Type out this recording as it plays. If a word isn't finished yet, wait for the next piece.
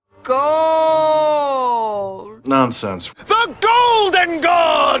gold. Nonsense. The Golden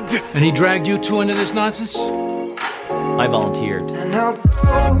God! And he dragged you two into this nonsense? I volunteered. And her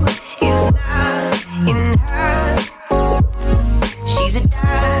gold is not in her. She's a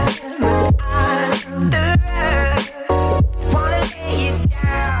diamond under her. Wanna lay you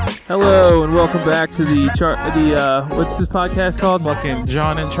down. Hello and welcome back to the what's this podcast called? Fucking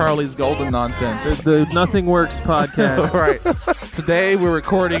John and Charlie's Golden Nonsense. The Nothing Works podcast. Right. Today we're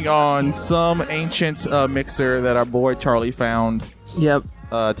recording on some ancient mixer that our boy Charlie found. Yep.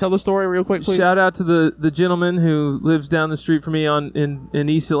 Tell the story real quick, please. Shout out to the gentleman who lives down the street from me in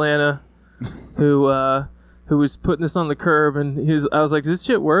East Atlanta, who was putting this on the curb, and I was like, "Does this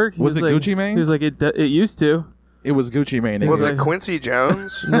shit work?" Was it like, Gucci Mane? He was like, "It used to." It was Gucci Mane. Was it Quincy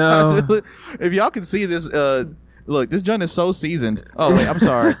Jones? No. If y'all can see this, look, this John is so seasoned. Oh wait, I'm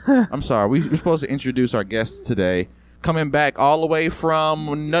sorry. I'm sorry. We're supposed to introduce our guest today. Coming back all the way from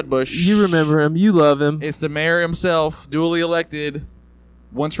Nutbush. You remember him. You love him. It's the mayor himself, duly elected,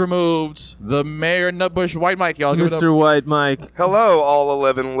 once removed. The mayor of Nutbush, White Mike. Y'all give it up. Mr. White Mike. Hello, all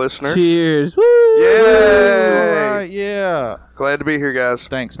 11 listeners. Cheers. Woo! Yay! All right, yeah. Glad to be here, guys.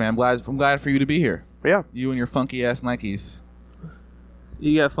 Thanks, man. I'm glad for you to be here. Yeah. You and your funky ass Nikes.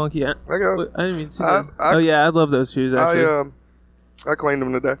 You got funky. I go. I didn't even see that. Oh yeah, I love those shoes. Actually, I cleaned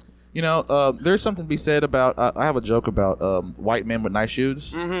them today. You know, there's something to be said about. I have a joke about white men with nice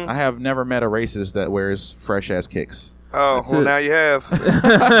shoes. Mm-hmm. I have never met a racist that wears fresh ass kicks. Oh, That's well, it. now you have.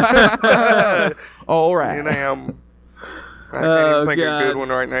 Oh, all right. You know, I can't even think of God. a good one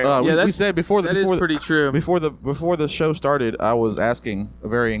right now. Yeah, we said before that is pretty true. Before the show started, I was asking a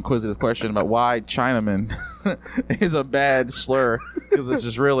very inquisitive question about why Chinaman is a bad slur, because it's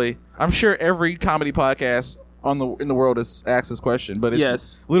just really. I'm sure every comedy podcast in the world has asked this question, but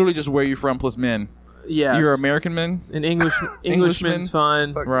it's literally just where you're from plus men. Yeah, You're American men. An Englishman's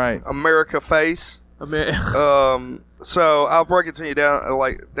fine. Right. America face. So I'll break it to you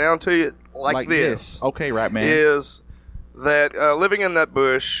down to you like this. Okay, right, man. Is that living in that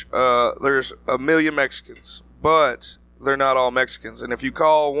bush, there's a million Mexicans, but they're not all Mexicans. And if you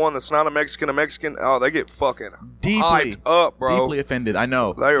call one that's not a Mexican, oh, they get fucking hyped up, bro. Deeply offended. I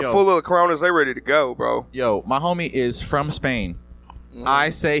know. They are full of the Coronas. They're ready to go, bro. Yo, my homie is from Spain.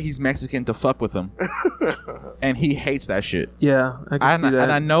 I say he's Mexican to fuck with him, and he hates that shit. Yeah, I can see that.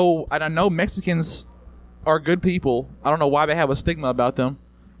 And I know Mexicans are good people. I don't know why they have a stigma about them.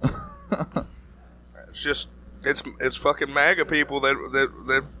 It's just it's fucking MAGA people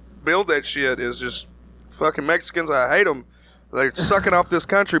that build that shit. Is just fucking Mexicans. I hate them. They're sucking off this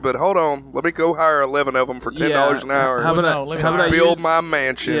country, but hold on. Let me go hire 11 of them for $10 an hour. How about I build my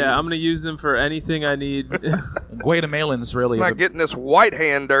mansion? Yeah, I'm going to use them for anything I need. Guatemalans, really. I'm not getting this white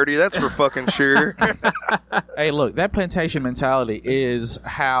hand dirty. That's for fucking sure. Hey, look, that plantation mentality is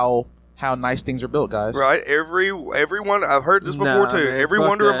how nice things are built, guys. Right? Everyone, I've heard this before too. Man, every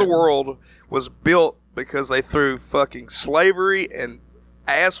wonder of the world was built because they threw fucking slavery and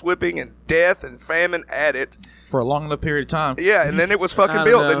ass whipping and death and famine at it for a long enough period of time. Yeah, and then it was fucking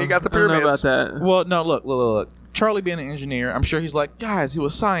built. Then you got the pyramids. I don't know about that. Well, no, look. Charlie being an engineer, I'm sure he's like, guys, it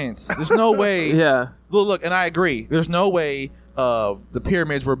was science. There's no way. Yeah. Look, and I agree. There's no way the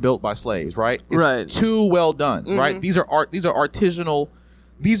pyramids were built by slaves, right? It's right. Too well done, right? These are artisanal.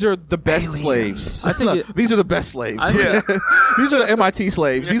 These are the best slaves. I think these are the best slaves. Yeah. These are the MIT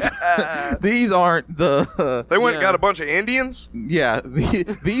slaves. These aren't the. They went and got a bunch of Indians. Yeah,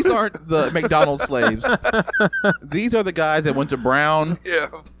 these aren't the McDonald's slaves. These are the guys that went to Brown. Yeah.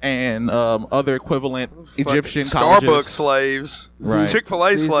 And other equivalent Egyptian Starbucks colleges. slaves. Right.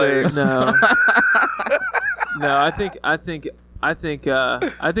 Chick-fil-A slaves. No. No, I think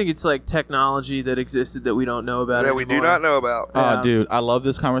it's like technology that existed that we don't know about. That we do not know about. Dude, I love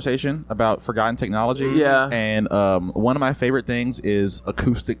this conversation about forgotten technology. Yeah. And one of my favorite things is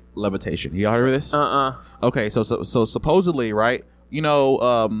acoustic levitation. You all heard of this? Okay, so supposedly, right? You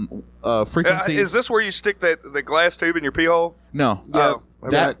know, frequencies. Is this where you stick the glass tube in your pee hole? No. Yeah.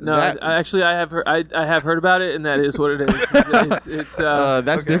 I have heard about it, and that is what it is.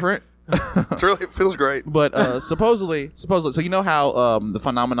 That's different. It feels great. But supposedly, so you know how the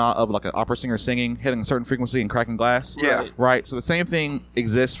phenomena of like an opera singer singing, hitting a certain frequency and cracking glass? Yeah. Right? So the same thing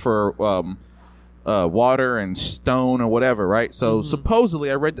exists for water and stone or whatever, right? So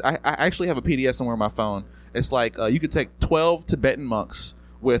supposedly, I actually have a PDF somewhere on my phone. It's like you could take 12 Tibetan monks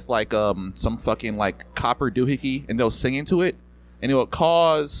with like some fucking like copper doohickey, and they'll sing into it, and it will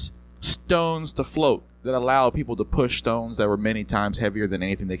cause stones to float that allow people to push stones that were many times heavier than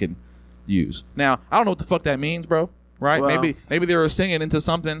anything they can use. Now, I don't know what the fuck that means, bro. Right? Wow. Maybe they were singing into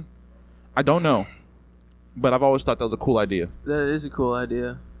something. I don't know. But I've always thought that was a cool idea. That is a cool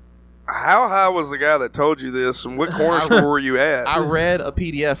idea. How high was the guy that told you this, and what corner store were you at? I read a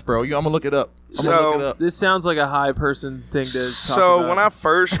PDF, bro. I'm gonna look it up. This sounds like a high person thing to talk So about. when I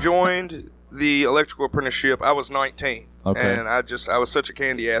first joined the electrical apprenticeship, I was 19. Okay. And I was such a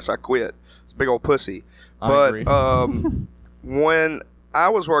candy ass, I quit. It's a big old pussy. I agree. When I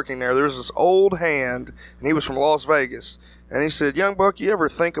was working there was this old hand, and he was from Las Vegas, and he said, "Young buck, you ever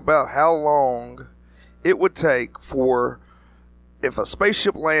think about how long it would take for if a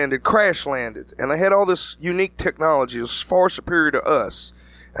spaceship crash landed, and they had all this unique technology, it was far superior to us,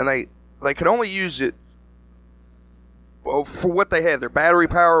 and they could only use it for what they had, their battery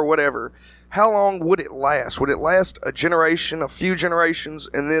power or whatever. How long would it last? Would it last a generation, a few generations,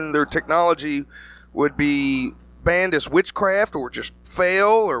 and then their technology would be banned as witchcraft or just fail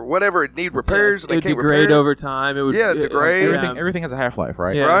or whatever? It need repairs. It and would they can't degrade repair it? over time. It would degrade. Everything has a half-life,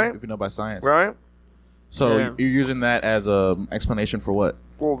 right? Yeah. Right. If you know by science. Right? So Yeah. you're using that as a explanation for what?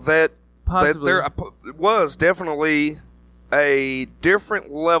 Well, that Possibly. there was definitely a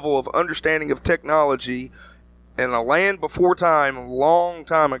different level of understanding of technology in a land before time, a long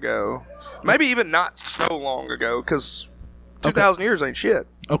time ago. Maybe even not so long ago, because 2,000 years ain't shit.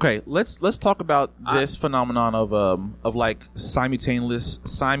 Okay, let's talk about this phenomenon of like simultaneous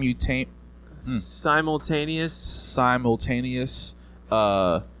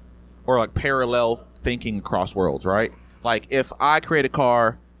or like parallel thinking across worlds, right? Like if I create a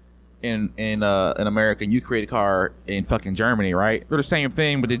car in America and you create a car in fucking Germany, right? They're the same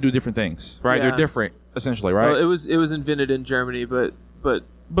thing, but they do different things, right? Yeah. They're different essentially, right? Well, it was invented in Germany, but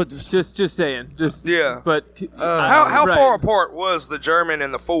just saying, Yeah. But How right. far apart was the German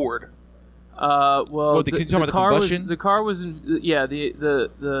and the Ford? Well, can you tell me the combustion? The car was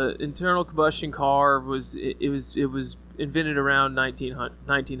the internal combustion car was invented around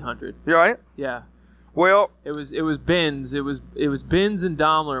 1900. You right? Yeah. Well, It was Benz. It was Benz and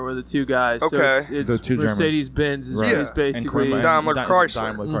Daimler were the two guys. Okay. So it's The two Germans. Mercedes-Benz is, Right. is basically And Daimler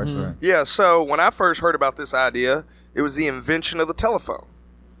Chrysler. Daimler Chrysler. right. yeah, so when I first heard about this idea, it was the invention of the telephone.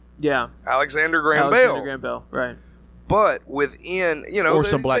 yeah. Alexander Graham Alexander Bell. Graham Bell, right? But within, Or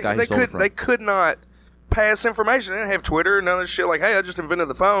some black guy he stole it from. they could not pass information. They didn't have Twitter and none of this shit like, hey, I just invented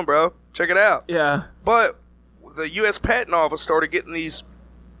the phone, bro. Check it out. Yeah. But the U.S. Patent Office started getting these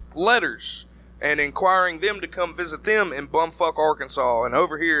letters and inquiring them to come visit them in bumfuck Arkansas and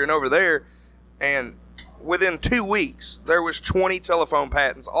over here and over there. And within 2 weeks, there was 20 telephone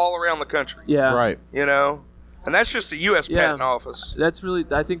patents all around the country. Yeah. Right. You know? And that's just the U.S. Yeah. Patent Office. That's really.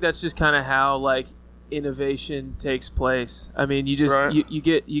 I think that's just kind of how like innovation takes place. I mean, you just Right. you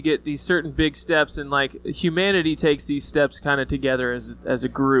get these certain big steps, and like humanity takes these steps kind of together as a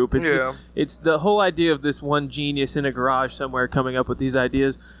group. It's, Yeah. It's the whole idea of this one genius in a garage somewhere coming up with these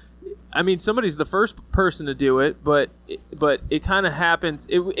ideas. I mean, somebody's the first person to do it, but it kind of happens.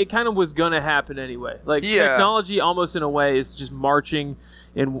 It kind of was gonna happen anyway. Like Yeah. technology, almost in a way, is just marching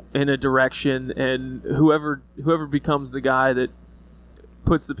in a direction, and whoever becomes the guy that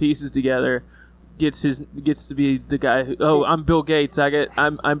puts the pieces together gets to be the guy who, I'm Bill Gates. I'm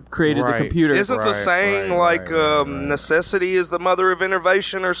created Right. the computer. Isn't the Right, saying right, right. necessity is the mother of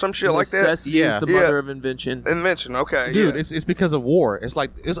innovation or some shit like that? Necessity Yeah. is the Yeah. mother of invention. Invention, okay. Dude, yeah. it's because of war. It's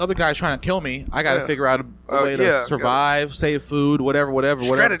like this other guy's trying to kill me. I got to Yeah. figure out a way to yeah, survive, save food, whatever.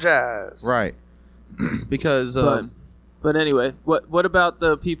 Strategize. Right. Because But anyway, what about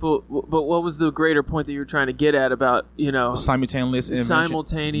the people? But what was the greater point that you were trying to get at about simultaneous invention.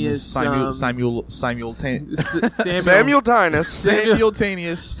 simultaneous Samuel Samuel Samuel Tynus.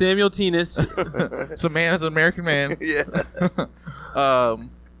 simultaneous. Samuel Tinus. It's a man as an American man. Yeah.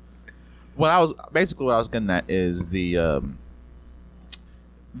 What I was getting at is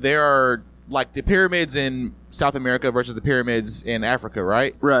there are like the pyramids in South America versus the pyramids in Africa,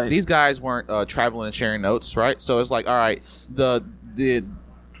 right? Right. These guys weren't traveling and sharing notes, right? So it's like, all right, the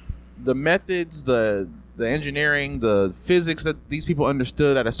methods, the engineering, the physics that these people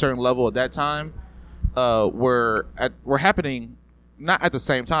understood at a certain level at that time were happening not at the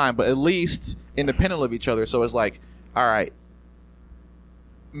same time, but at least independent of each other. So it's like, all right,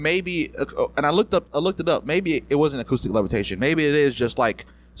 maybe, and I looked it up. Maybe it wasn't acoustic levitation. Maybe it is just like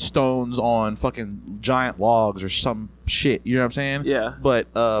stones on fucking giant logs or some shit. You know what I'm saying? Yeah. But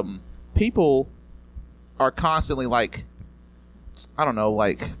people are constantly like, I don't know,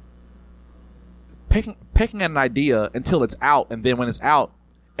 like picking at an idea until it's out, and then when it's out,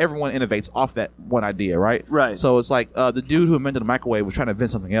 everyone innovates off that one idea, right? Right. So it's like the dude who invented the microwave was trying to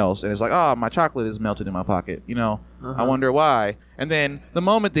invent something else, and it's like, oh, my chocolate is melted in my pocket. You know, I wonder why. And then the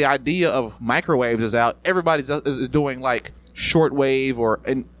moment the idea of microwaves is out, everybody is doing like shortwave or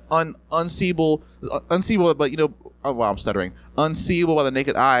an unseeable, but you know, oh, well, I'm stuttering. Unseeable by the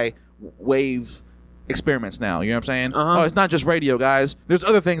naked eye wave experiments now. You know what I'm saying? Uh-huh. Oh, it's not just radio, guys. There's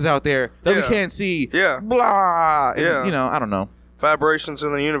other things out there that we Yeah. can't see. Yeah. Blah. And, Yeah. You know, I don't know. Vibrations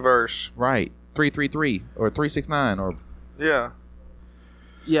in the universe. Right. 333 or 369 or. Yeah.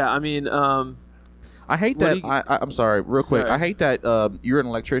 Yeah, I mean, I hate What that. do you- I'm sorry, real quick. Sorry. I hate that you're an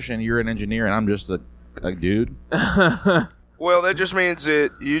electrician, you're an engineer, and I'm just a dude. Well, that just means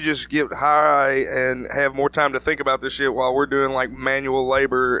that you just get high and have more time to think about this shit while we're doing like manual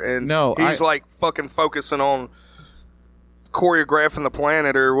labor, and No, he's like fucking focusing on choreographing the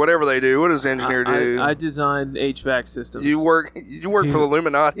planet or whatever they do. What does the engineer do? I designed HVAC systems. You work for the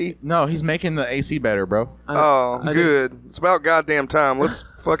Illuminati? No, he's making the AC better, bro. Oh, I good. It's about goddamn time. Let's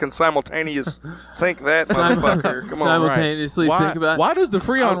fucking simultaneous think that, motherfucker. Come on. simultaneously Why, think about. why does the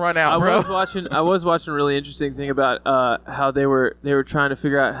Freon run out, I bro? was watching a really interesting thing about how they were trying to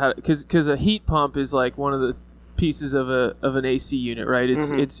figure out how, because a heat pump is like one of the pieces of an AC unit, right?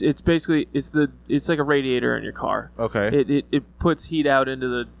 It's basically it's like a radiator in your car. Okay. It puts heat out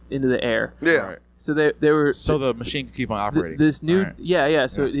into the air. Yeah. Right. So they were So the machine can keep on operating. this new Right. yeah.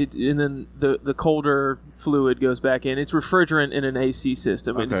 So and then the colder fluid goes back in. It's refrigerant in an AC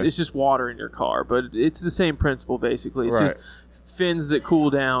system. And Okay. it's just water in your car, but it's the same principle basically. It's Right. just fins that cool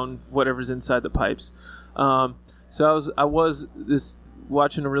down whatever's inside the pipes. So I was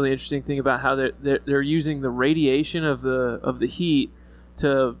watching a really interesting thing about how they're using the radiation of the heat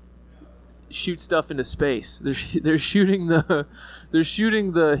to shoot stuff into space. They're shooting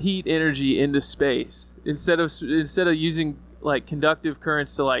the heat energy into space instead of using like conductive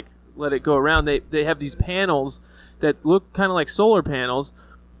currents to like let it go around. They have these panels that look kind of like solar panels,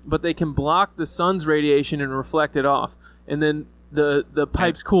 but they can block the sun's radiation and reflect it off. And then the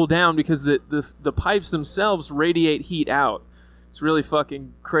pipes cool down because the pipes themselves radiate heat out. It's really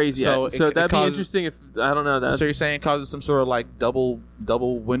fucking crazy. So So it that'd be causes- interesting if I don't know that. So you're saying it causes some sort of like double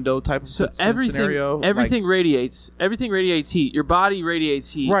window type of So scenario? everything radiates. Everything radiates heat. Your body radiates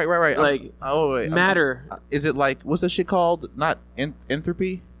heat. Right. Like oh wait, matter. Is it like what's that shit called? Not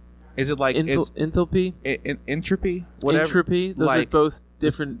entropy. Is it like it's enthalpy, entropy? Whatever. entropy. Those like are both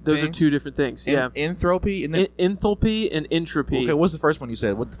different. Those are things? two different things. Yeah. Entropy and then Enthalpy and entropy. okay. What's the first one you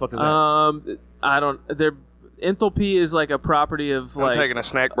said? What the fuck is that? I don't. Enthalpy is like a property of I'm like taking a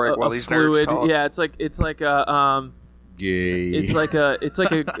snack break a while these fluid. nerds talk. Yeah, it's like a Gay.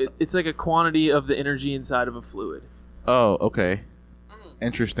 it's like a quantity of the energy inside of a fluid. Oh, okay.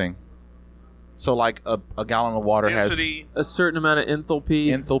 Interesting. So like a gallon of water Density. A certain amount of enthalpy.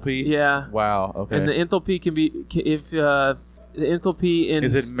 has enthalpy. Yeah. Wow. Okay. And the enthalpy can be if the enthalpy in,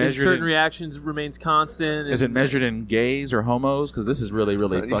 Is it in measured certain in- reactions remains constant. is it measured in gays or homos? Because this is really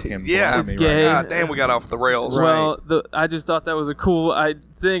fucking Yeah. blowing me gay. right God damn, we got off the rails. Well, I just thought that was a cool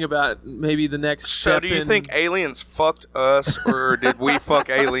thing about maybe the next. So, step do you in- think aliens fucked us, or did we fuck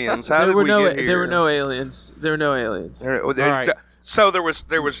aliens? How did we get here? There were no aliens. There were no aliens. There's right. So there was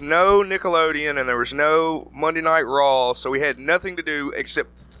no Nickelodeon and there was no Monday Night Raw, so we had nothing to do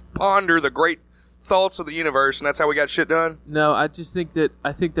except ponder the great thoughts of the universe, and that's how we got shit done. No, I think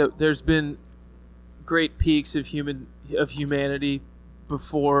that there's been great peaks of humanity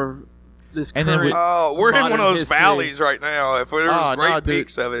before this And then current. Oh, we're in one of modern those history. valleys right now. If there was Oh, great no, dude.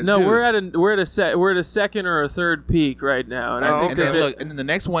 peaks of it, No, Dude. we're at a second or a third peak right now, and Oh, I think And okay. then that look, and then the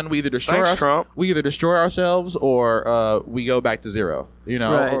next one we either destroy Thanks, Trump. we either destroy ourselves or we go back to zero. You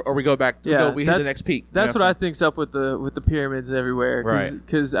know, Right. or we go back. yeah, we hit the next peak. That's what I think's up with the pyramids everywhere. Right.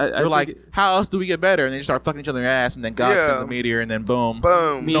 Because I We're think like, how else do we get better? And they just start fucking each other in the ass, and then God Yeah. sends a meteor, and then boom,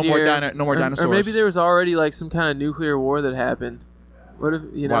 boom. No more meteor- no more dinosaurs. Or maybe there was already like some kind of nuclear war that happened. What if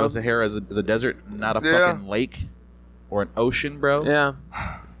you know? While the Sahara is a desert, not a Yeah. fucking lake or an ocean, bro. Yeah,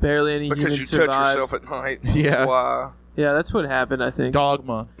 barely any Because humans you survived. touch yourself at night. Yeah. That's why. Yeah, that's what happened. I think.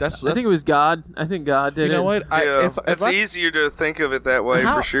 Dogma. That's I think it was God. I think God did you know it. what? Yeah, If it's I- easier to think of it that way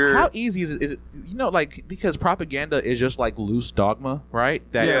how, for sure. How easy is it? You know, like because propaganda is just like loose dogma, right?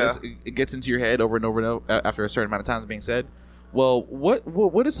 That Yeah. it gets into your head over and over and over after a certain amount of time being said. Well,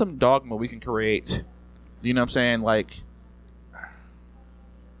 what is some dogma we can create? You know what I'm saying? Like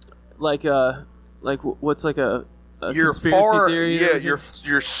what's like a You're conspiracy far, theory? or yeah. anything?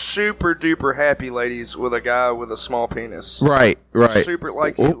 You're super duper happy, ladies, with a guy with a small penis. right. Super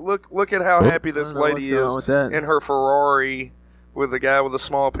like look at how happy this I don't know what's lady going on is with that. in her Ferrari with a guy with a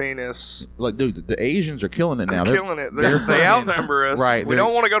small penis. Like, dude, the Asians are killing it now. They're killing it. They outnumber us. Right, We they're-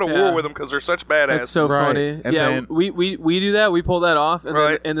 don't want to go to Yeah. war with them because they're such badasses. That's so Right. funny. And yeah, then- we do that. We pull that off, and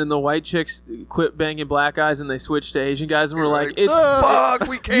Right. then the white chicks quit banging black guys and they switch to Asian guys, and we're like, Like, it's fuck,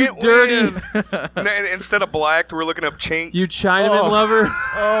 we can't dirty- win. And instead of blacked, we're looking up chinked. you Chinaman Oh. lover.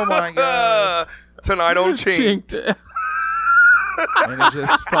 Oh my god. Tonight on chinked. Chinked. and it's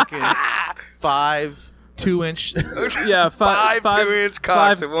just fucking 5 2-inch. Yeah, Five 2-inch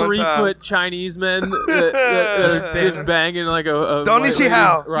cocks at one 3 time. foot Chinese men that are just banging like a Don't you white see lady.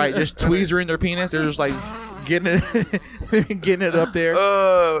 how? Right, just tweezering their penis. They're just like getting it up there.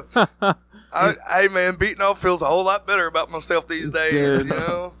 Hey man, beating off feels a whole lot better about myself these days. Dude. You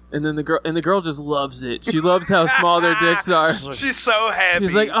know, And then the girl just loves it. She loves how small their dicks are. she's so happy.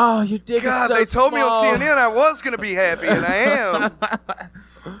 She's like, "Oh, your dick God, is so they told me on small." CNN I was gonna be happy, and I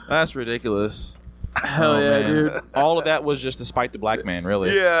am. That's ridiculous. Hell Oh, yeah, man. dude. All of that was just to spite the black man,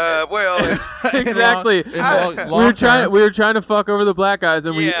 really. Yeah, well, it's, Exactly. We were trying to fuck over the black guys,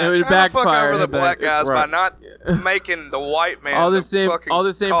 and yeah, it trying to fuck backfired. over the black guys by Right. not making the white man all the same fucking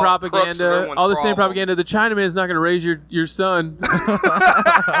propaganda. crux of everyone's All the same problem. propaganda. The Chinaman is not going to raise your son.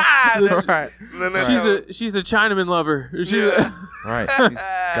 Right. And then that's she's a Chinaman lover. Yeah. Right. These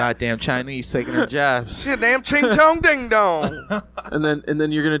goddamn Chinese taking their jobs. Shit, damn ching chong ding dong. And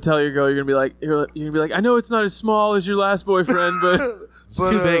then you're gonna tell your girl, you're gonna be like, I know it's not as small as your last boyfriend, but It's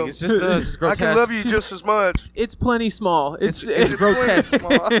too big. It's just I grotesque. can love you just as much. it's plenty small. It's grotesque.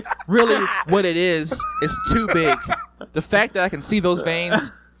 Really, what it is too big. The fact that I can see those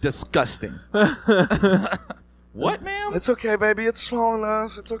veins, disgusting. What, ma'am? It's okay, baby. It's small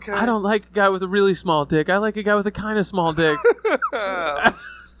enough. It's okay. I don't like a guy with a really small dick. I like a guy with a kind of small dick.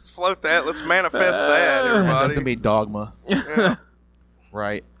 Let's float that. Let's manifest that, everybody. That's gonna be dogma,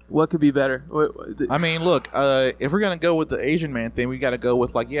 right? What could be better? I mean, look, if we're gonna go with the Asian man thing, we gotta go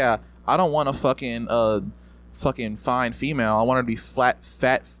with like, yeah, I don't want a fucking fine female. I want her to be flat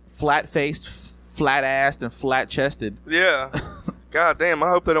faced, flat assed, and flat chested. Yeah. God damn. I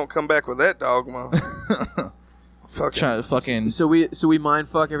hope they don't come back with that dogma. Fucking. So we mind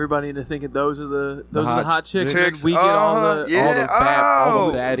fuck everybody into thinking those are the hot chicks. Chicks. And we get all the yeah.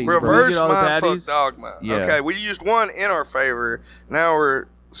 all the baddies, bro. Reverse We get all the mind fuck baddies? dogma. Yeah. Okay, we used one in our favor. Now we're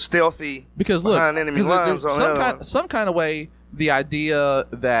stealthy Because look, behind enemy 'cause lines there's on the other one. some kind of way, the idea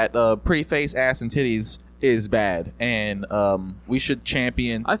that pretty face, ass, and titties is bad, and we should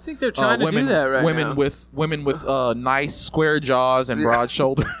champion. I think they're trying to women, do that right women now. with nice square jaws and broad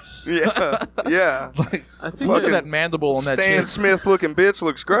shoulders. Yeah, yeah. Like, I think look at they're- that mandible on that Stan chick. Smith looking bitch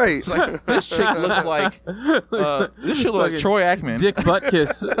looks great. It's like, this chick looks like this shit look like Fucking Troy Aikman. Dick butt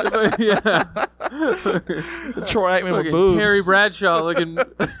kiss. Yeah. Troy Aikman with Fucking boobs. Terry Bradshaw looking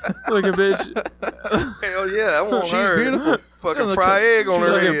bitch. Hell yeah, I want She's her. beautiful. Fucking She's on fry the egg on She's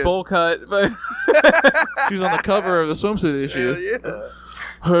her like a head. bowl cut. But She's on the cover of the swimsuit issue. Hell yeah.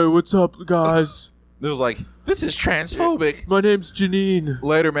 hey, what's up, guys? It was like, this is transphobic. My name's Janine.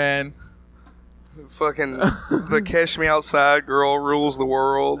 Later, man. Fucking the Catch Me Outside girl rules the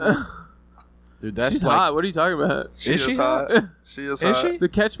world. Dude, that's She's like, hot. What are you talking about? She Is is she hot. hot? She is Is hot. she? The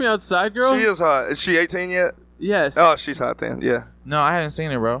Catch Me Outside girl? She is hot. Is she 18 yet? Yes. Oh, she's hot then. Yeah. No, I hadn't seen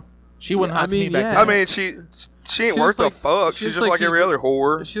her, bro. She wasn't Yeah, hot I to me mean, back yeah. then. I mean, she ain't She worth looks the like- fuck. she She's looks just like like she- every other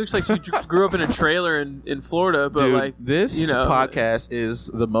whore. She looks like she grew up in a trailer in Florida, but Dude, like this you know, podcast is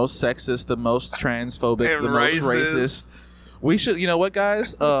the most sexist, the most transphobic, And the most racist. racist. We should, you know what,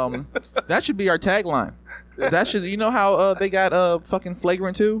 guys? That should be our tagline. That should, you know how they got fucking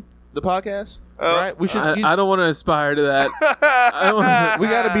Flagrant 2, the podcast, right? We should. I don't want to aspire to that. I don't wanna, we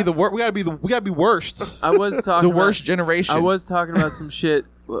gotta be the worst. We gotta be worst. I was talking The worst about, generation. I was talking about some shit.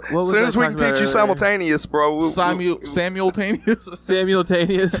 What was As soon I as we talking can about teach you earlier? simultaneous, bro. Simultaneous.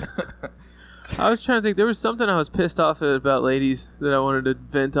 Simultaneous. I was trying to think. There was something I was pissed off at about ladies that I wanted to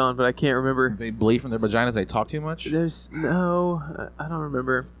vent on, but I can't remember. They bleed from their vaginas. They talk too much. There's no. I don't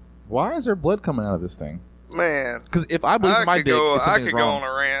remember. Why is there blood coming out of this thing? Man, Because if I bleed I from my could dick, go. it's I something's could go wrong. on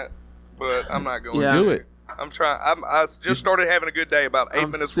a rant, but I'm not going. Yeah. to. Do it. I'm trying. I just started having a good day about 8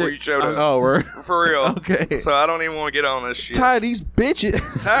 I'm minutes before sick. you showed I'm up. Oh, we're For real. Okay. So I don't even want to get on this shit. tired of these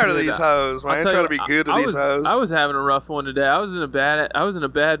bitches. Tired of these hoes, I'll man. tell Trying you to be what, good to I these was, hoes. I was having a rough one today. I was in a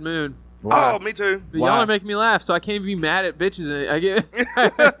bad mood. Oh, me too. But Why? y'all are making me laugh, so I can't even be mad at bitches. And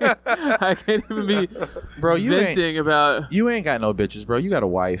I can't even be Bro, you venting about. You ain't got no bitches, bro. You got a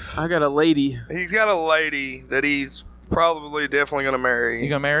wife. I got a lady. He's got a lady that he's probably definitely going to marry. You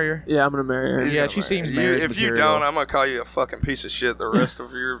gonna marry her? Yeah, I'm gonna marry her. He's Yeah, gonna she marry seems her. marriage If you material. don't, I'm going to call you a fucking piece of shit the rest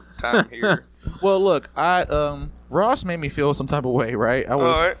of your time here. Well, look, Ross made me feel some type of way, right?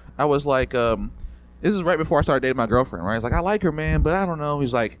 Alright. I was like, this is right before I started dating my girlfriend, right? He's like, I like her, man, but I don't know.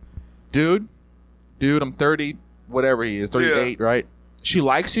 He's like, dude, I'm 30, whatever he is, 38, right? She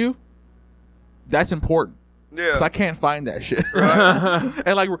likes you. That's important. Yeah. Because I can't find that shit.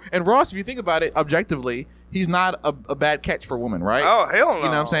 and Ross, if you think about it objectively, he's not a bad catch for a woman, right? Oh, hell no. You know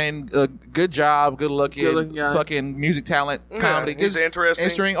what I'm saying? Good job, good looking guy. fucking music talent, comedy. He's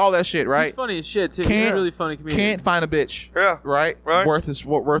interesting. All that shit, right? He's funny as shit too. He's a really funny comedian. Can't find a bitch. Yeah. Right? Worth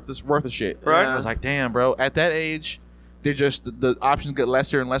of shit. Right. I was like, damn, bro. At that age, they're just the options get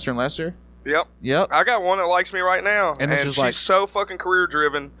lesser and lesser and lesser. Yep. I got one that likes me right now, and she's so fucking career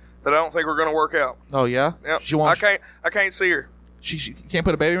driven that I don't think we're gonna work out. Oh yeah. Yep. She wants. I can't see her. She can't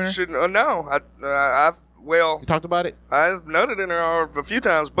put a baby in her. No. You talked about it. I've noted in her a few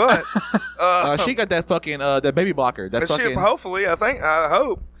times, but she got that fucking that baby blocker. That fucking. Hopefully, I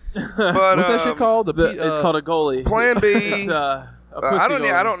hope. But what's that shit called? It's called a goalie. Plan B. It's,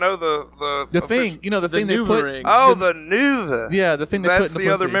 I don't know the thing. You know the thing they put. Ring. Oh, the Nuva. Yeah, the thing they that's put in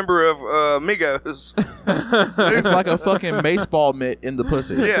the pussy. other member of Migos. It's like a fucking baseball mitt in the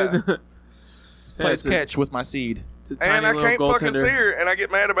pussy. Yeah. Plays catch with my seed. And I can't fucking see her, and I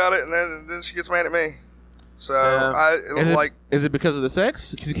get mad about it, and then she gets mad at me. So is it because of the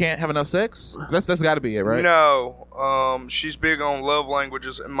sex? Because you can't have enough sex? That's got to be it, right? No. She's big on love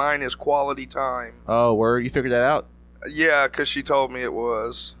languages, and mine is quality time. Oh, word! You figured that out? Yeah, because she told me it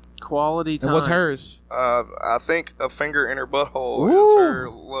was. Quality time. And what's hers? I think a finger in her butthole Ooh. is her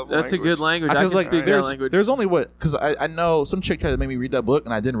love language. That's a good language. I can speak that language. There's only because I know some chick tried to make me read that book,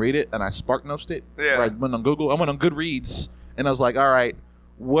 and I didn't read it, and I spark noticed it. Yeah. I went on Google. I went on Goodreads, and I was like, all right,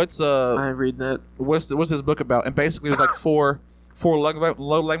 what's I ain't reading that. What's this book about? And basically, it was like four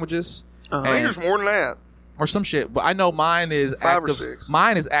love languages. I think there's more than that. Or some shit, but I know mine is 5 or active. 6.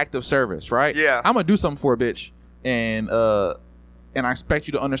 Mine is active service, right? Yeah. I'm gonna do something for a bitch, and I expect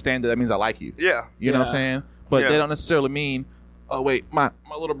you to understand that means I like you. Yeah. You know what I'm saying? But they don't necessarily mean, oh wait, my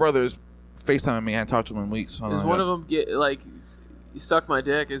little brother is FaceTiming me. I haven't talked to him in weeks. Does one of them get like, you suck my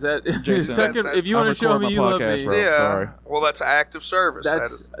dick? Is that Jason, if you want to show me you love me? Bro. Yeah. Sorry. Well, that's active service.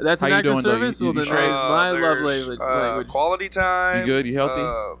 That's How an you active doing, though? service. Well, then there's my love language. Quality time. You good? You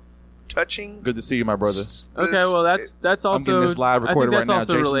healthy? Touching. Good to see you, my brother. Okay, well that's also. I'm getting this live recorded right now.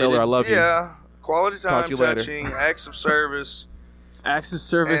 Jason related. Miller, I love you. Yeah. Quality time, Talk to you later. touching, acts of service. Acts of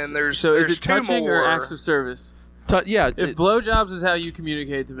service. And there's is it 2 touching more. or acts of service? Yeah. If blowjobs is how you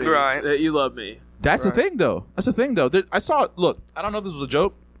communicate to me that you love me. That's the thing, though. I saw it. Look, I don't know if this was a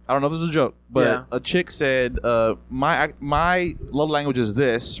joke. But a chick said, my love language is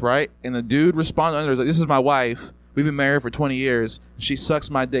this, right? And the dude responded under, like, this is my wife. We've been married for 20 years. She sucks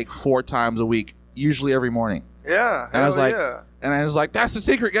my dick 4 times a week, usually every morning. Yeah. And I was like, that's the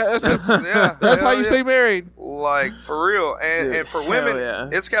secret, guys. That's how you stay married. Like, for real. And for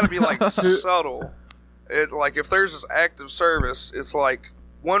women, it's got to be like subtle. Like, if there's this active service, it's like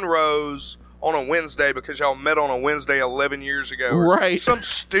 1 rose on a Wednesday because y'all met on a Wednesday 11 years ago. Right. Some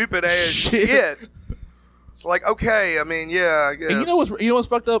stupid ass shit. It's like, okay, I mean, yeah, I guess. And you know what's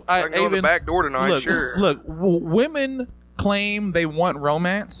fucked up? I can go in the back door tonight, sure. Look, women claim they want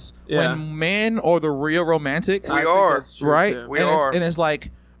romance when men are the real romantics. We are. Right? We are. And it's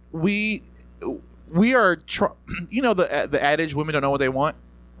like, we are, you know the adage, women don't know what they want,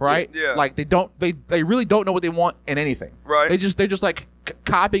 right? Yeah. Like, they really don't know what they want in anything. Right. They're just like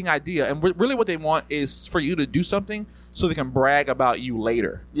copying idea. And really what they want is for you to do something so they can brag about you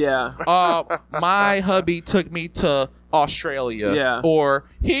later. Yeah. My hubby took me to Australia. Yeah. Or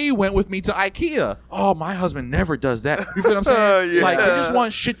he went with me to IKEA. Oh, my husband never does that. You feel what I'm saying? Yeah. Like, they just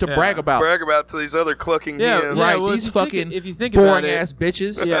want shit to brag about. Brag about to these other clucking hens. Right. Well, these fucking if you think boring about it, ass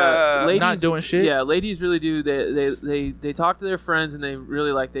bitches. Yeah, ladies, not doing shit. Yeah, ladies really do. They talk to their friends, and they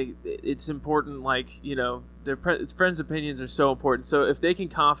really like it's important. Like, you know, their friends' opinions are so important. So if they can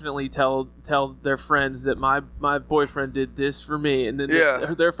confidently tell their friends that my boyfriend did this for me, and then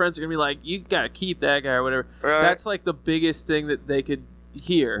their friends are gonna be like, you gotta keep that guy or whatever. Right. That's like the biggest thing that they could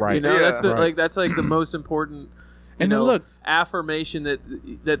hear. Right. You know, Yeah. that's like the most important. And then look, affirmation that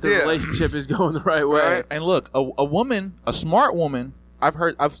the relationship is going the right way. Right. and look, a woman, a smart woman.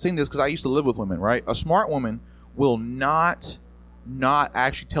 I've seen this because I used to live with women. Right, a smart woman will not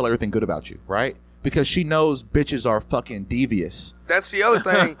actually tell everything good about you. Right. Because she knows bitches are fucking devious. That's the other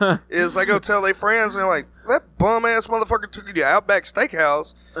thing is I go tell their friends and they're like, that bum ass motherfucker took you to Outback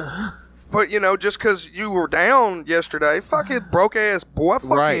Steakhouse. But, you know, just because you were down yesterday, fucking broke ass boy,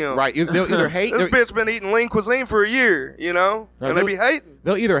 fuck him. Right. They'll either hate. This bitch been eating lean cuisine for a year, you know, and they be hating.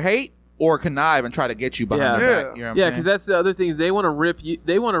 They'll either hate or connive and try to get you behind their back. You know what I'm saying? Because that's the other thing is they want to rip you.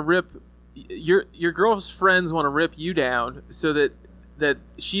 They want to rip your girl's friends want to rip you down so that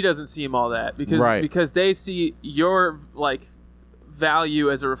she doesn't see him all that because they see your like value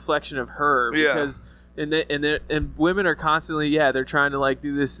as a reflection of her And women are constantly they're trying to like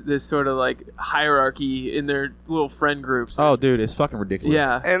do this sort of like hierarchy in their little friend groups. Oh, dude, it's fucking ridiculous.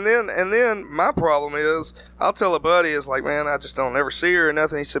 Yeah. And then my problem is, I'll tell a buddy, it's like, man, I just don't ever see her or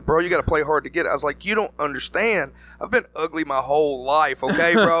nothing. He said, bro, you got to play hard to get it. I was like, you don't understand. I've been ugly my whole life,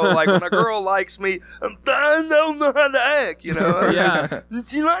 okay, bro? Like, when a girl likes me, I don't know how to act, you know? Yeah.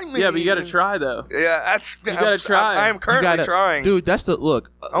 Do you like me? Yeah, but you got to try though. Yeah, You gotta try. I am currently trying. Dude, that's the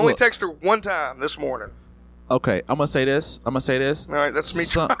look. Only look. text her one time this morning. Okay, I'm gonna say this. All right, that's me.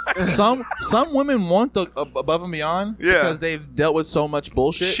 Some women want the above and beyond because they've dealt with so much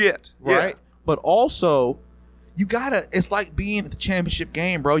bullshit. Shit, right? But also, you gotta. It's like being at the championship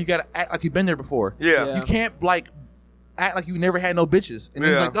game, bro. You gotta act like you've been there before. Yeah. You can't like act like you never had no bitches. And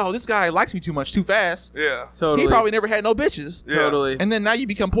he's like, oh, this guy likes me too much, too fast. Yeah, Totally. He probably never had no bitches. Yeah. Totally. And then now you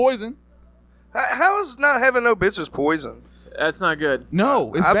become poison. How is not having no bitches poison? That's not good.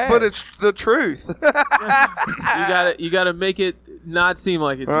 No, it's bad. But it's the truth. You gotta make it not seem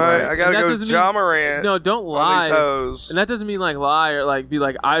like it's All right, right. I gotta And that go doesn't Ja mean- Morant. No, don't on lie. these hoes. And that doesn't mean like lie or like be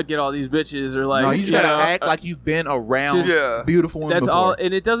like I get all these bitches or like no, you just gotta know, act like you've been around Yeah. beautiful women that's before. all,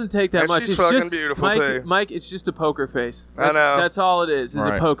 and it doesn't take that And much. she's It's fucking just, beautiful, Mike, too. Mike, it's just a poker face. I know. That's all it is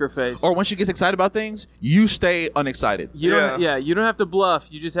Right. a poker face. Or when she gets excited about things, you stay unexcited. You Yeah. don't. Yeah, you don't have to bluff.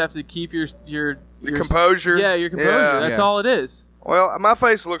 You just have to keep your composure. Yeah, your composure. Yeah. That's Yeah. all it is. Well, my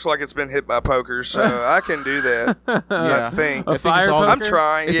face looks like it's been hit by poker, so I can do that. I think. A I think fire it's all, poker? I'm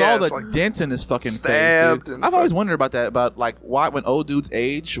trying. It's yeah, all the it's like dents in his fucking stabbed face, dude. and I've always wondered about that, about like why when old dudes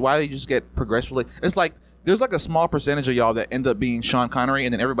age, why they just get progressively. It's like there's like a small percentage of y'all that end up being Sean Connery,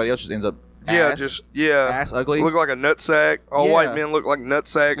 and then everybody else just ends up ass ugly. Look like a nutsack. All Yeah. white men look like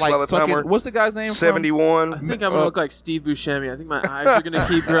nutsacks like by the time fucking, we're what's the guy's name? 71. I think I'm gonna look like Steve Buscemi. I think my eyes are gonna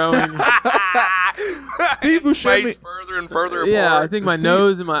keep growing. Steve Buscemi. Face further and further Yeah, apart. I think my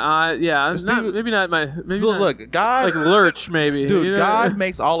nose and my eye. Yeah, not, Steve- maybe not my. Maybe Look, not, look, God, like Lurch, maybe. dude, you know? God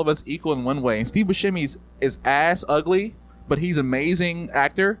makes all of us equal in one way, and Steve Buscemi is ass ugly, but he's an amazing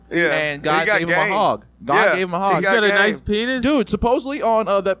actor. Yeah. And God He got gave him a game. hog. God Yeah. gave him a He hog. He's got a game. nice penis. Dude, supposedly on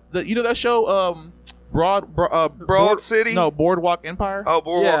the you know that show Broad City? No, Boardwalk Empire. Oh,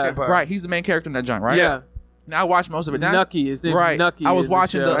 Boardwalk Yeah. Empire. Right, he's the main character in that joint, right? Yeah. Now I watched most of it. Now, Nucky. His name's right. Nucky. I was in the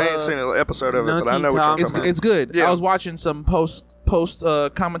watching show. the I ain't seen an episode of it, but I know what you're talking It's, about. it's good. Yeah. I was watching some post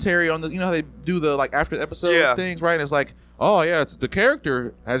commentary on the, you know how they do the like after the episode Yeah. things, right? And it's like, oh yeah, it's the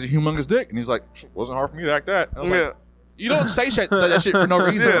character has a humongous dick, and he's like, wasn't hard for me to act that. I was Yeah. like, you don't say that shit for no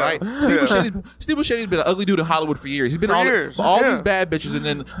reason, Yeah. right? Steve Buscemi's been an ugly dude in Hollywood for years. He's been For all years, all yeah. these bad bitches, and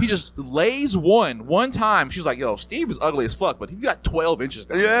then he just lays one time. She's like, yo, Steve is ugly as fuck, but he got 12 inches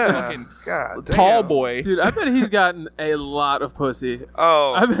now. Yeah. Fucking God tall damn. boy. Dude, I bet he's gotten a lot of pussy.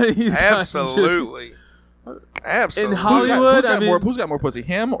 Oh, I bet he's gotten absolutely. Absolutely. In Hollywood, Who's got I mean- who's got more pussy,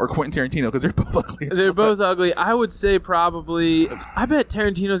 him or Quentin Tarantino? Because they're both ugly. as They're fuck. both ugly. I would say probably. I bet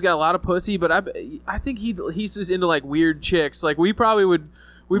Tarantino's got a lot of pussy, but I think he's just into like weird chicks. Like we probably would.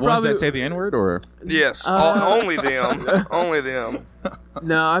 We Ones probably that say the N word, or Yes, only them. Only them.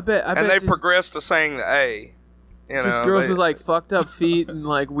 no. I bet. And they just, progressed to saying the A. You just know, girls they- with like fucked up feet and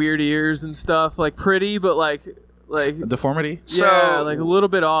like weird ears and stuff. Like pretty, but like deformity. yeah, So- like a little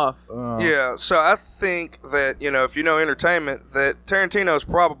bit off. Yeah, so I think that, if you know entertainment, that Tarantino's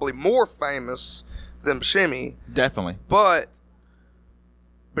probably more famous than Buscemi, Definitely. but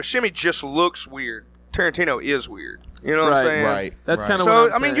Buscemi just looks weird. Tarantino is weird. You know what I'm Right, saying? Right. That's right. kind of. So, what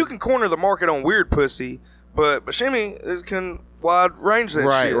I'm I mean, saying. you can corner the market on weird pussy, but Buscemi can wide range that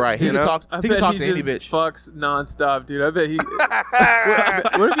Right, shit. right. He you can know? talk. I He bet can talk he to any just bitch. fucks nonstop, dude. I bet he.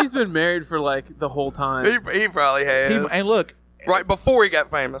 what if he's been married for like the whole time? He probably has. And look, right before he got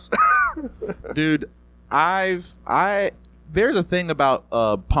famous. dude, there's a thing about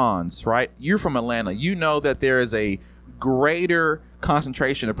ponds, right? You're from Atlanta. You know that there is a greater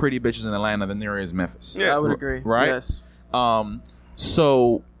concentration of pretty bitches in Atlanta than there is Memphis. Yeah. I would agree. Right? Yes.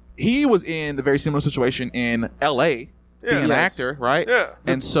 So he was in a very similar situation in L.A. being an Yes. actor, right? Yeah.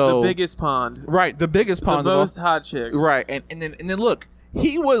 And so the biggest pond. right, the biggest pond The of all. most hot chicks. Right, and then look,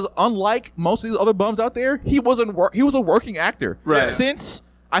 he was unlike most of these other bums out there. He was a working actor, Right. Since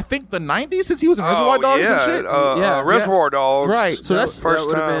I think the '90s, since he was in Reservoir Dogs and shit. Yeah. Reservoir Dogs. Right, so that's first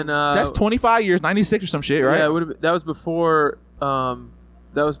that would've time. been, that's 25 years, 96 or some shit, right? Yeah, it would've been, that was before.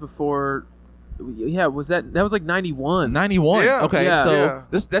 Yeah, was that was like 91? 91. Yeah. Okay, Yeah. so Yeah.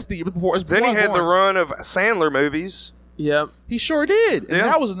 that's the year before. It's Then before he I'm had the born. run of Sandler movies. Yep. He sure did. And Yeah.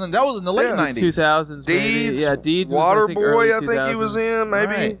 that was in the late Yeah. 90s. 2000s. maybe. Deeds. Yeah, Deeds. Was, I think, early Waterboy, I think he was 2000s. in,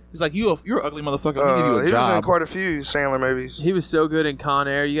 maybe. Right. He's like, you're an ugly motherfucker. Let me give you a He was in job. quite a few Sandler movies. He was so good in Con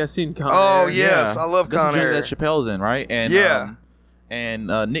Air. You guys seen Con Oh, Air? yeah. Yes, I love This is Con the joint Air. that Chappelle's in, right? And Yeah. and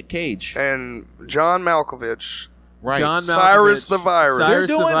Nick Cage. And John Malkovich. Right. John Cyrus Malkovich. the Virus. Cyrus They're the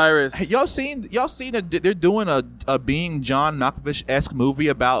doing, Virus. Hey, y'all seen that they're doing a Being John Malkovich-esque movie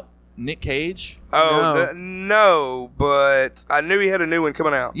about Nick Cage? Oh, no, but I knew he had a new one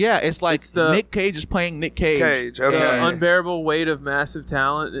coming out. Yeah, it's like It's the- Nick Cage is playing Nick Cage. Cage, okay. The Unbearable Weight of Massive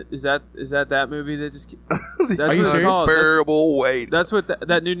Talent. Is that movie that just? That's Are you what it's serious? called. Unbearable weight. That's what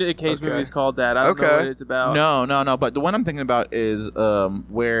that new Nick Cage Okay. movie is called. That I don't know Okay. what it's about. No. But the one I'm thinking about is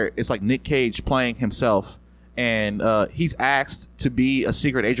where it's like Nick Cage playing himself, and he's asked to be a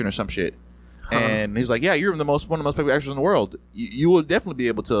secret agent or some shit. And he's like, "Yeah, you're one of the most favorite actors in the world. You will definitely be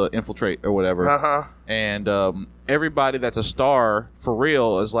able to infiltrate or whatever." And everybody that's a star for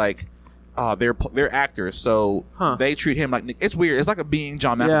real is like, they're actors, so they treat him like Nick. It's weird. It's like a Being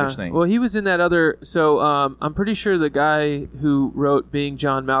John Malkovich thing. Well, he was in that other. So I'm pretty sure the guy who wrote Being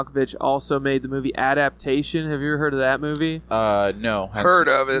John Malkovich also made the movie Adaptation. Have you ever heard of that movie? No, Heard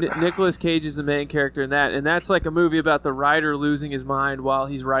of it. Nicolas Cage is the main character in that, and that's like a movie about the writer losing his mind while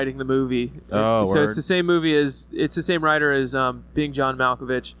he's writing the movie. Oh, so word. it's the same movie as it's the same writer as Being John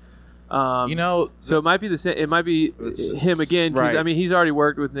Malkovich. So it might be the same. It might be him again. 'Cause, right. I mean, he's already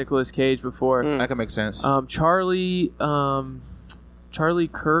worked with Nicolas Cage before. that can make sense. Charlie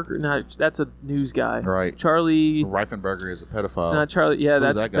Kirk. No, that's a news guy. Right. Charlie. Reifenberger is a pedophile. It's not Charlie. Yeah,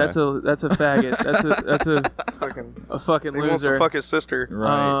 Who's that's that guy? that's a faggot. That's a fucking He wants loser. to fuck his sister.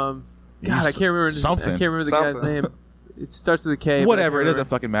 Right. God, I can't remember something. I can't remember the guy's Something. name. It starts with a K. but I Whatever. can't It doesn't remember.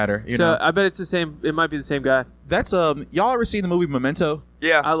 fucking matter. You So know. I bet it's the same. It might be the same guy. That's y'all ever seen the movie Memento?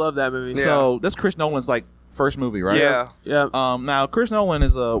 Yeah. I love that movie. Yeah. So that's Chris Nolan's like first movie, right? Yeah. Yeah. Now Chris Nolan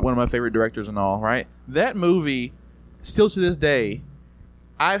is one of my favorite directors and all, right? That movie, still to this day,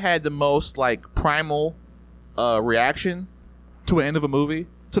 I've had the most like primal reaction to an end of a movie,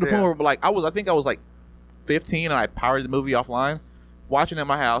 to the point where like I think I was like 15 and I powered the movie offline, watching it at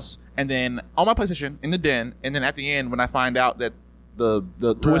my house, and then on my PlayStation in the den, and then at the end when I find out that the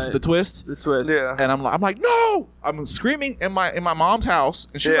twist, Right. the twist. The twist. Yeah. And I'm like, no! I'm screaming in my mom's house,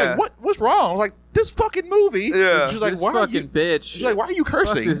 and she's Yeah. like, what's wrong? I was like, this fucking movie. Yeah. And she's like, This why are fucking you? bitch. She's like, why are you Fuck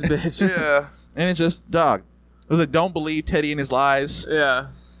cursing? this bitch. Yeah. And it's just, dog. It was like, don't believe Teddy and his lies. Yeah.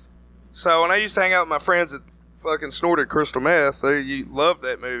 So when I used to hang out with my friends that fucking snorted crystal meth, you loved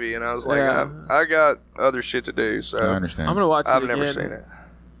that movie, and I was like, Yeah. I got other shit to do, so I understand. I'm gonna watch it I've again. never seen it.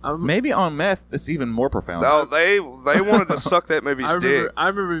 Maybe on meth, it's even more profound. Oh, they wanted to suck that movie's dick. I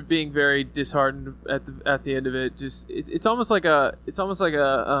remember being very disheartened at the end of it. Just it's almost like a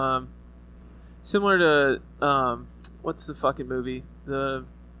similar to what's the fucking movie, the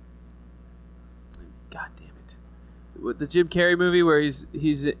God damn it, the Jim Carrey movie where he's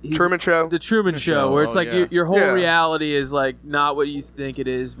Truman Show. the Truman Show, where it's Oh, like yeah. your whole Yeah. reality is like not what you think it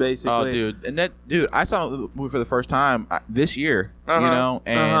is, basically. Oh, dude, I saw the movie for the first time this year. You Uh-huh. know,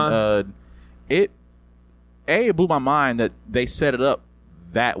 and it blew my mind that they set it up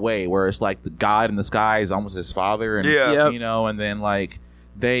that way, where it's like the God in the sky is almost his father, and Yeah. Yep. you know, and then like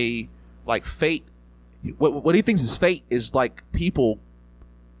they like fate. What he thinks is fate is like people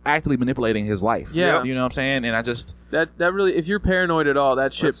actively manipulating his life. Yeah. You know what I'm saying? And I just that really, if you're paranoid at all,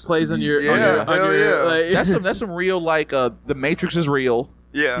 that shit That's- plays on your yeah, hell yeah. like, that's some real like the Matrix is real.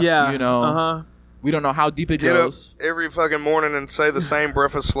 Yeah. yeah, You know, uh-huh. We don't know how deep it Get up goes. every fucking morning and say the same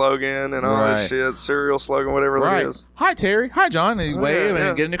breakfast slogan and all Right. this shit, cereal slogan, whatever Right. that is. Hi Terry. Hi John. And you Oh, wave yeah, and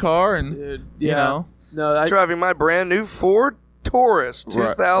yeah. get in the car and Dude, you yeah. know. No, Driving my brand new Ford Taurus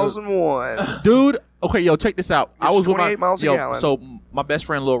Right. 2001. Dude, okay, yo, check this out. I It's was with 28 miles a yo, gallon. so my best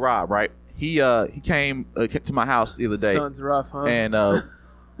friend Lil Rob, right? He came to my house the other day, Sun's rough, huh? and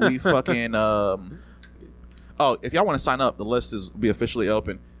we fucking oh, if y'all want to sign up, the list is be officially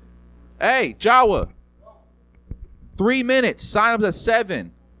open. Hey, Jawa, 3 minutes. Sign up at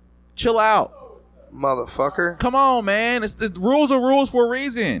 7. Chill out. Motherfucker. Come on, man. It's the rules are rules for a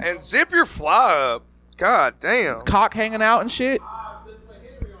reason. And zip your fly up. God damn. Cock hanging out and shit.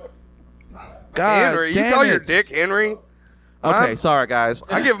 God Henry. You damn call it. your dick Henry? Okay, Mine- sorry guys.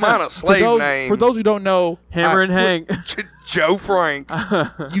 I give mine a slave name. For those who don't know, Hammer and Hank. Joe Frank.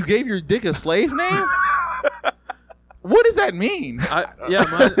 you gave your dick a slave name? What does that mean?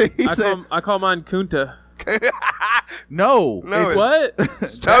 He said- I call mine Kunta. No. No, it's, What?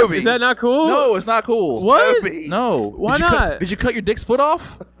 It's Toby. Is that not cool? No, it's not cool. What? Toby. No. Why Did you not? Did you cut your dick's foot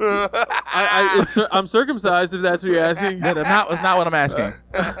off? I'm circumcised, if that's what you're asking. No, that's not what I'm asking.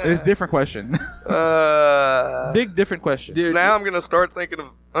 It's a different question. Big different question. Dude, Now I'm going to start thinking of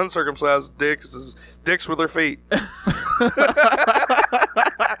uncircumcised dicks as dicks with their feet.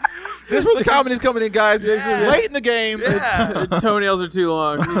 This is where the comedy's coming in, guys. Late in the game. Yeah. The toenails are too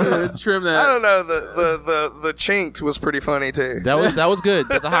long. You gotta trim that. I don't know. The chinked was pretty funny too. That was good.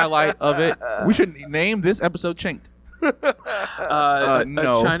 That's a highlight of it. We should name this episode Chinked. A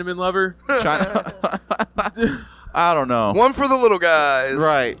No. Chinaman lover. China. I don't know. One for the little guys.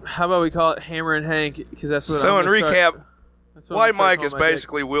 Right. How about we call it Hammer and Hank? Because that's what. So I'm in gonna recap, start, that's what I'm White gonna start Mike calling is my dick.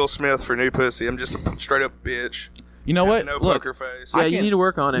 basically Will Smith for new pussy. I'm just a straight up bitch. You know what? No Look, poker face. Yeah, I you can- need to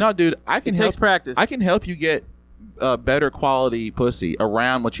work on it. no, dude, I can It help. takes practice. I can help you get better quality pussy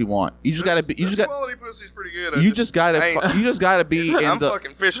around what you want. You just gotta be. You just got. quality pussy's pretty good. You just gotta. ain't- You just gotta be in I'm the.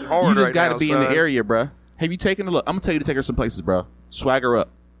 fucking fishing hard You just right gotta now, be in the son. area, bruh. Have you taken a look? I'm gonna tell you to take her some places, bro. Swag her up.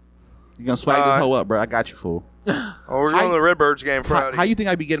 You gonna swag this hoe up, bro? I got you, fool. Oh, we're going to the Redbirds game Friday. How you think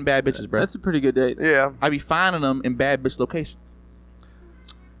I be getting bad bitches, bro? That's a pretty good date. Yeah. I be finding them in bad bitch locations.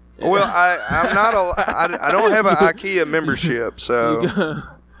 Well, I'm not I don't have an IKEA membership, so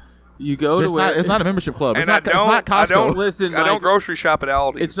You go to It's where not a membership club. It's and not, I don't. it's not Costco. I don't Listen, I don't Mike, grocery shop at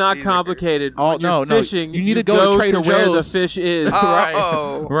Aldi's. it's not either. complicated. Oh, When you're no. fishing, You need to go to Trader where the Joe's. fish is.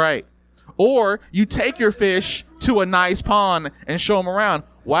 Oh. Right. Or you take your fish to a nice pond and show them around.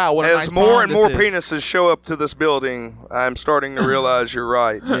 Wow, what a nice As more pond and more this is. penises show up to this building, I'm starting to realize you're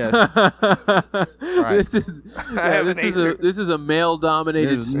right. Yes. Right. This is haven't either. this is a male dominated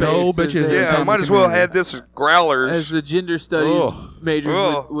There's space. no as bitches they- in Yeah, I As might a as well community. have this as growlers. as the gender studies Ugh. majors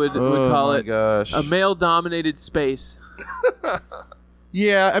Ugh. would Oh call my it. gosh. A male dominated space.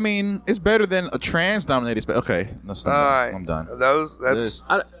 Yeah, I mean, it's better than a trans-dominated space. Okay, that's All right. I'm done. That's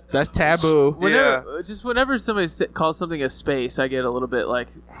That's taboo. Whenever somebody calls something a space, I get a little bit like,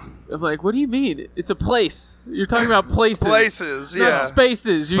 I'm like, what do you mean? It's a place. You're talking about places. places. Not Yeah.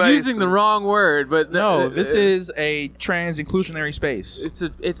 spaces. You're using the Spaces. wrong word, but No, this is a trans-inclusionary space. it's a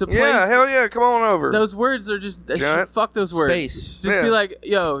place. Yeah, hell yeah, come on over. Those words are just Giant fuck those words. space. Just Yeah. be like,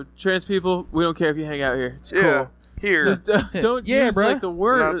 yo, trans people, we don't care if you hang out here. It's yeah, cool. here. Just, don't Yeah, use bruh. like the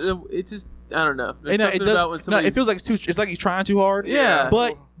word. Not It just I don't know. There's You know, something it does. about when No, somebody's it feels like it's like he's trying too hard. Yeah.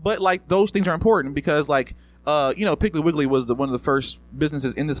 But like those things are important because like Piggly Wiggly was one of the first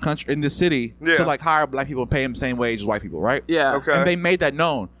businesses in this country, in this city, Yeah. to like hire black people and pay them the same wage as white people, right? yeah. Okay. And they made that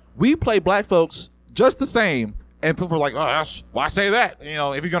known. We play black folks just the same, and people are like, "Oh, that's why say that." You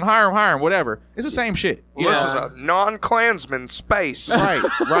know, if you're gonna hire them, whatever. It's the same shit. Well, this is a non-Klansman space.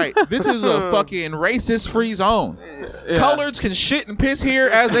 Right. This is a fucking racist-free zone. Yeah. Coloreds can shit and piss here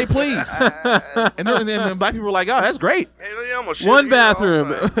as they please, and then black people are like, "Oh, that's great." Hell yeah, I'm gonna shit One here all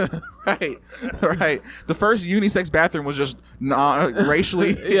bathroom. night. Right. The first unisex bathroom was just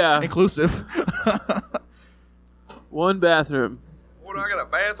racially Yeah. inclusive. One bathroom. What, I got a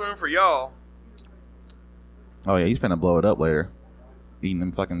bathroom for y'all. Oh yeah, he's finna blow it up later. Eating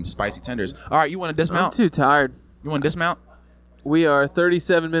them fucking spicy tenders. All right, you want to I'm dismount? too tired. You want to dismount? We are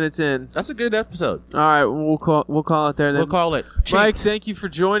 37 minutes in. That's a good episode. All right, we'll call it there then. We'll call it. Mike, Cheat. thank you for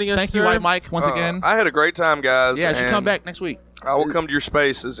joining us. Thank you, sir. White Mike, once again. I had a great time, guys. Yeah, you should and come back next week. I will come to your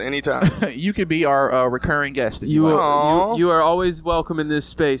spaces anytime. You could be our recurring guest. If You like. Aw. you are always welcome in this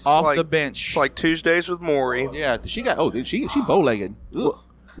space. Off like- the bench. It's like Tuesdays with Maury. Yeah, she got. Oh, she bow-legged. Ugh.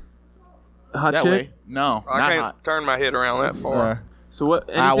 Hot That chick. way. No, I not can't hot. turn my head around that far. So what?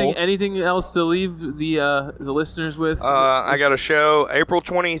 Owl. Anything else to leave the listeners with? I got a show April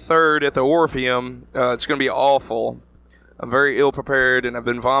 23rd at the Orpheum. It's going to be awful. I'm very ill prepared and I've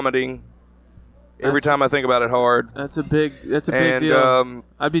been vomiting every That's- time I think about it hard. That's a big And deal.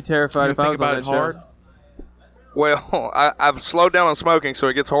 I'd be terrified You if I think was on about that it show. hard. Well, I've slowed down on smoking, so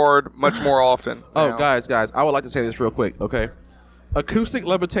it gets hard much more often. Oh, now. guys, I would like to say this real quick, okay? Acoustic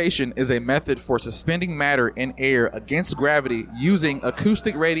levitation is a method for suspending matter in air against gravity using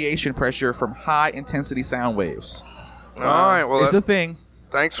acoustic radiation pressure from high-intensity sound waves. All right, well, It's a thing.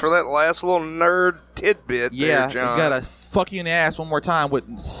 thanks for that last little nerd tidbit Yeah, there, John. you gotta fuck you in the ass one more time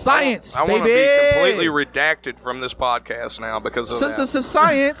with science, I want to baby! be completely redacted from this podcast now because of that.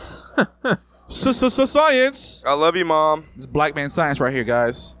 Science! Science! I love you, Mom. It's black man science right here,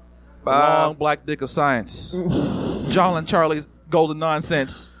 guys. Bye. Long black dick of science. John and Charlie's Golden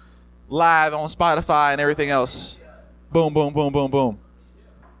Nonsense. Live on Spotify and everything else. Boom, boom, boom, boom, boom.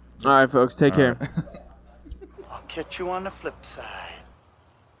 All right, folks, take care. I'll catch you on the flip side.